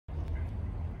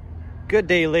Good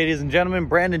day, ladies and gentlemen.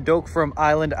 Brandon Doak from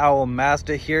Island Owl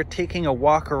Mazda here, taking a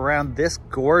walk around this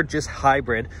gorgeous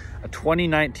hybrid, a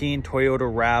 2019 Toyota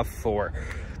RAV4.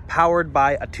 Powered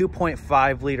by a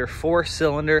 2.5 liter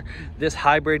 4-cylinder, this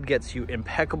hybrid gets you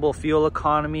impeccable fuel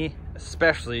economy,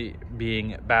 especially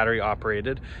being battery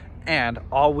operated, and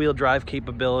all-wheel drive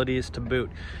capabilities to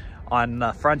boot. On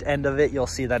the front end of it, you'll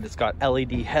see that it's got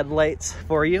LED headlights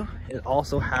for you. It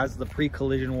also has the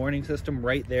pre-collision warning system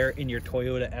right there in your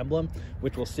Toyota emblem,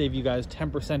 which will save you guys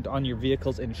 10% on your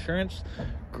vehicle's insurance.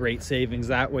 Great savings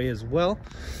that way as well.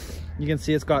 You can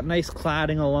see it's got nice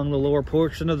cladding along the lower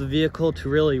portion of the vehicle to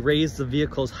really raise the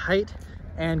vehicle's height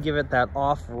and give it that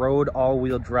off-road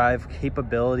all-wheel drive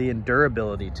capability and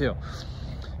durability too.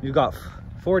 You've got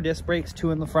 4 disc brakes,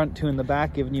 2 in the front, 2 in the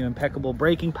back, giving you impeccable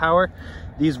braking power.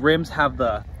 These rims have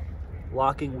the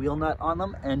locking wheel nut on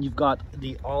them, and you've got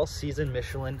the all-season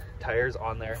Michelin tires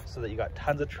on there so that you got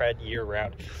tons of tread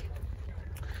year-round.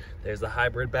 There's the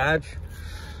hybrid badge.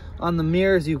 On the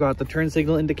mirrors, you've got the turn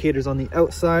signal indicators on the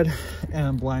outside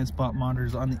and blind spot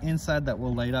monitors on the inside that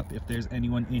will light up if there's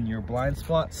anyone in your blind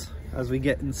spots. As we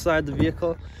get inside the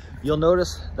vehicle, you'll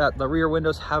notice that the rear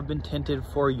windows have been tinted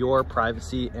for your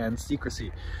privacy and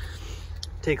secrecy.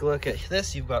 Take a look at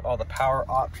this. You've got all the power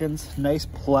options, nice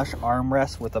plush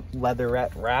armrest with a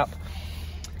leatherette wrap.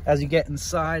 As you get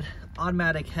inside,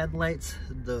 automatic headlights,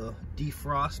 the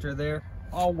defroster there,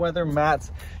 all weather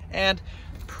mats, and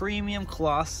premium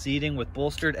cloth seating with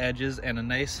bolstered edges and a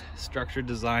nice structured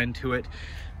design to it.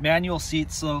 Manual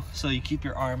seats so you keep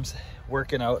your arms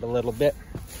working out a little bit.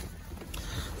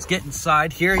 Let's get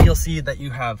inside here. You'll see that you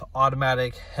have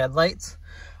automatic headlights,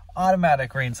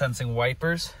 automatic rain sensing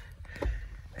wipers,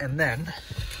 and then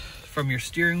from your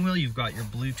steering wheel, you've got your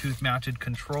Bluetooth mounted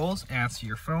controls. Answer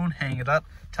your phone, hang it up,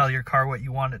 tell your car what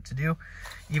you want it to do,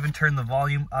 even turn the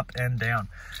volume up and down.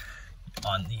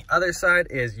 On the other side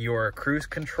is your cruise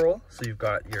control. So you've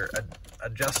got your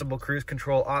adjustable cruise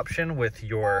control option with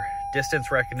your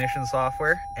distance recognition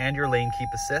software and your lane keep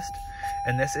assist.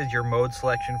 And this is your mode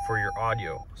selection for your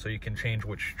audio. So you can change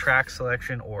which track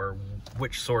selection or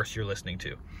which source you're listening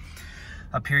to.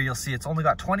 Up here, you'll see it's only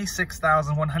got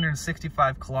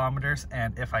 26,165 kilometers.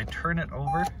 And if I turn it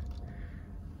over,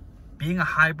 being a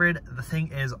hybrid, the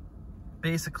thing is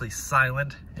basically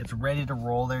silent. It's ready to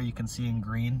roll there. You can see in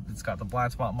green, it's got the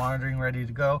blind spot monitoring ready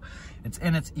to go. It's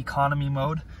in its economy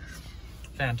mode.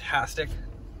 Fantastic.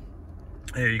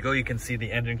 There you go. You can see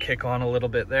the engine kick on a little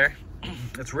bit there.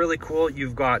 It's really cool.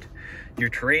 You've got your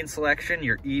terrain selection,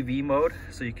 your EV mode,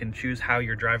 so you can choose how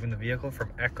you're driving the vehicle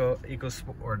from eco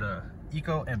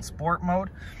and sport mode.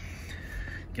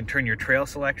 You can turn your trail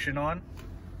selection on.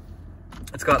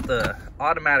 It's got the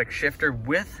automatic shifter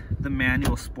with the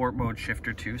manual sport mode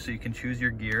shifter too, so you can choose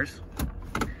your gears.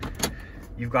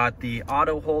 You've got the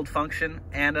auto hold function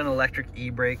and an electric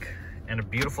e-brake and a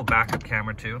beautiful backup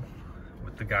camera too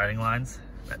with the guiding lines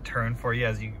that turn for you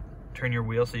as you turn your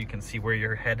wheel so you can see where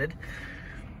you're headed.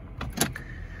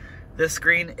 This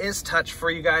screen is touch for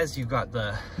you guys. You've got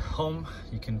the home,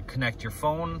 you can connect your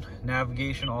phone,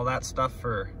 navigation, all that stuff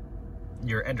for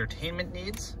your entertainment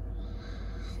needs.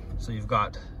 So you've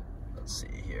got, let's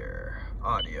see here,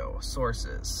 audio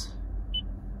sources,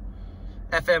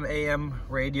 FM, AM,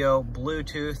 radio,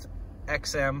 Bluetooth,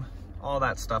 XM, all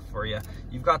that stuff for you.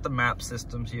 You've got the map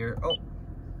systems here. Oh,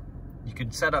 you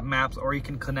can set up maps or you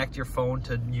can connect your phone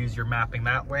to use your mapping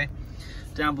that way.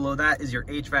 Down below that is your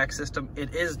HVAC system.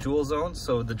 It is dual zone,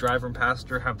 so the driver and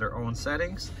passenger have their own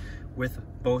settings with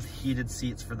both heated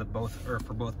seats for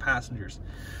both passengers.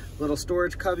 Little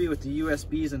storage cubby with the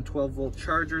USBs and 12-volt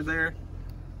charger there.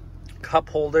 Cup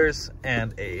holders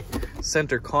and a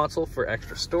center console for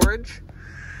extra storage.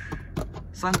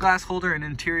 Sunglass holder and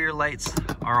interior lights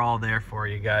are all there for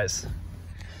you guys.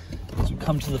 As you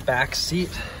come to the back seat,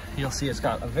 you'll see it's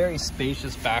got a very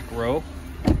spacious back row.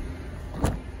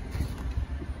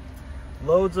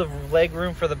 Loads of leg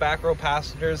room for the back row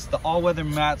passengers. The all-weather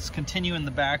mats continue in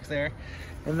the back there.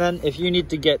 And then if you need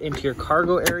to get into your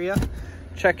cargo area,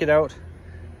 check it out.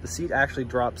 The seat actually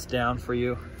drops down for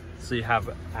you so you have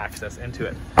access into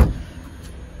it.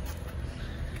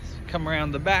 Come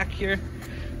around the back here.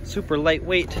 Super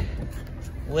lightweight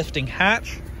lifting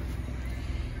hatch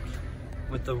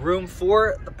with the room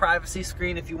for the privacy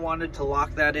screen if you wanted to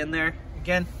lock that in there.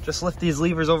 Again, just lift these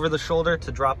levers over the shoulder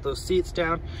to drop those seats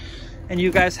down. And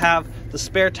you guys have the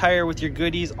spare tire with your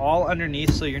goodies all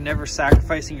underneath, so you're never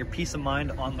sacrificing your peace of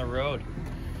mind on the road.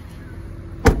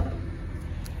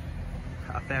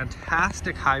 A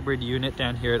fantastic hybrid unit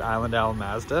down here at Island Owl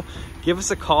Mazda. Give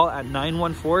us a call at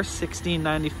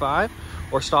 914-1695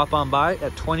 or stop on by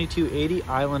at 2280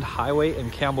 Island Highway in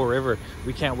Campbell River.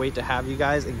 We can't wait to have you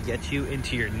guys and get you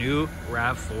into your new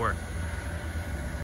RAV4.